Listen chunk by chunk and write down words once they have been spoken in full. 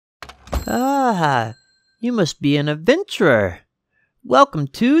Ah, you must be an adventurer. Welcome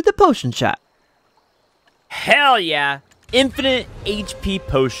to the potion shop. Hell yeah! Infinite HP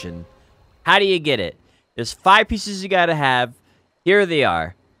potion. How do you get it? There's 5 pieces you gotta have. Here they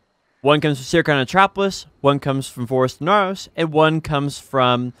are. One comes from Sherekhan Necroplolis, one comes from Ronaros, and one comes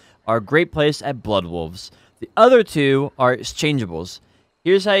from our great place at Bloodwolves. The other 2 are exchangeables.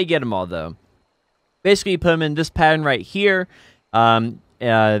 Here's how you get them all, though. Basically, you put them in this pattern right here. You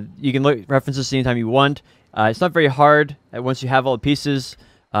can look references anytime you want. It's not very hard once you have all the pieces.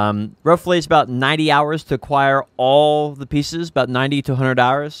 Roughly, it's about 90 hours to acquire all the pieces, about 90 to 100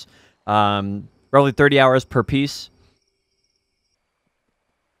 hours. Roughly 30 hours per piece.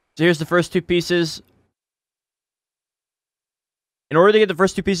 So here's the first 2 pieces. In order to get the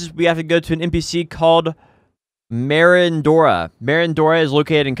first 2 pieces, we have to go to an NPC called Marindora. Marindora is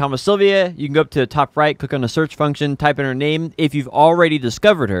located in Kama Sylvia. You can go up to the top right, click on the search function, type in her name. If you've already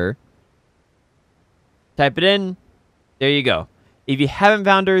discovered her, type it in. There you go. If you haven't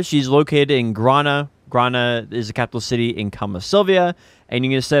found her, she's located in Grana. Grana is the capital city in Kama Sylvia, and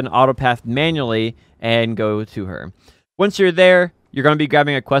you can set an auto path manually and go to her. Once you're there, you're going to be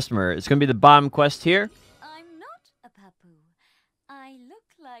grabbing a quest from her. It's going to be the bottom quest here. I'm not a papu. I look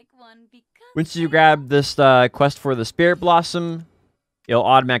like one because Once you grab this quest for the Spirit Blossom, it'll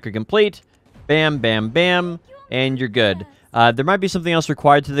automatically complete. Bam, bam, bam, and you're good. There might be something else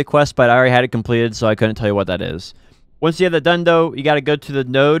required to the quest, but I already had it completed, so I couldn't tell you what that is. Once you have that done, though, you got to go to the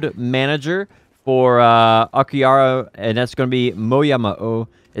node manager for Akiara, and that's going to be Moyamao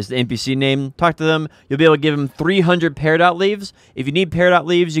is the NPC name. Talk to them. You'll be able to give them 300 Peridot leaves. If you need Peridot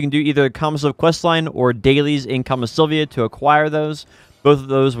leaves, you can do either Kama Sylvia questline or dailies in Kama Sylvia to acquire those. Both of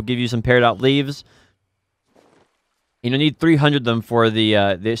those will give you some Peridot leaves. And you'll need 300 of them for the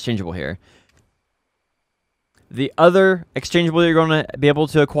exchangeable here. The other exchangeable you're going to be able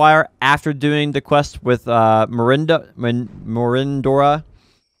to acquire after doing the quest with Marindora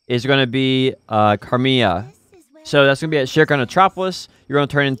is going to be Carmia. So that's going to be at Sherekhan Necroplolis. You're going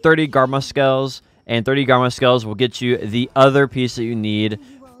to turn in 30 Garma Skulls, and 30 Garma Skulls will get you the other piece that you need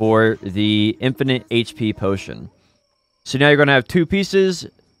for the infinite HP potion. So now you're going to have 2 pieces.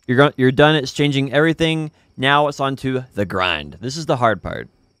 You're done exchanging everything. Now it's on to the grind. This is the hard part.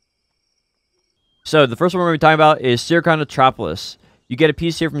 So the first one we're going to be talking about is Sherekhan Necroplolis. You get a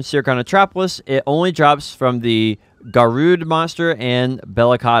piece here from Sherekhan Necroplolis. It only drops from the Garud monster and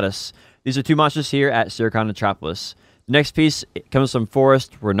Bellicatus. These are 2 monsters here at Sherekhan Necroplolis. The next piece comes from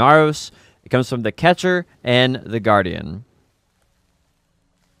Forest Ronaros. It comes from the Catcher and the Guardian.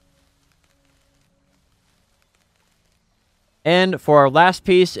 And for our last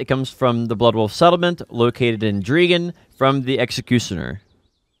piece, it comes from the Bloodwolf Settlement, located in Dregan, from the Executioner.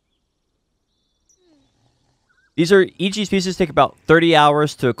 Each of these pieces take about 30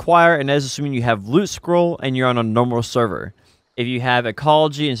 hours to acquire, and that is assuming you have Loot Scroll and you're on a normal server. If you have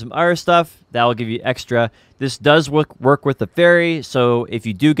Ecology and some other stuff, that will give you extra. This does work with the Fairy, so if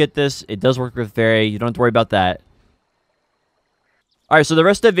you do get this, it does work with Fairy. You don't have to worry about that. Alright, so the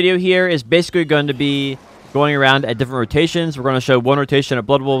rest of the video here is basically going to be going around at different rotations. We're going to show 1 rotation at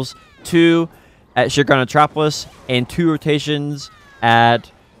Bloodwolves, 2 at Sherekhan Necroplolis, and 2 rotations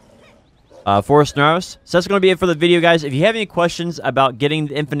at Forest Ronaros. So that's going to be it for the video, guys. If you have any questions about getting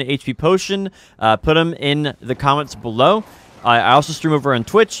the infinite HP potion, put them in the comments below. I also stream over on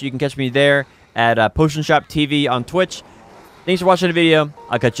Twitch. You can catch me there at Potion Shop TV on Twitch. Thanks for watching the video.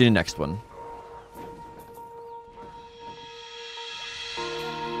 I'll catch you in the next one.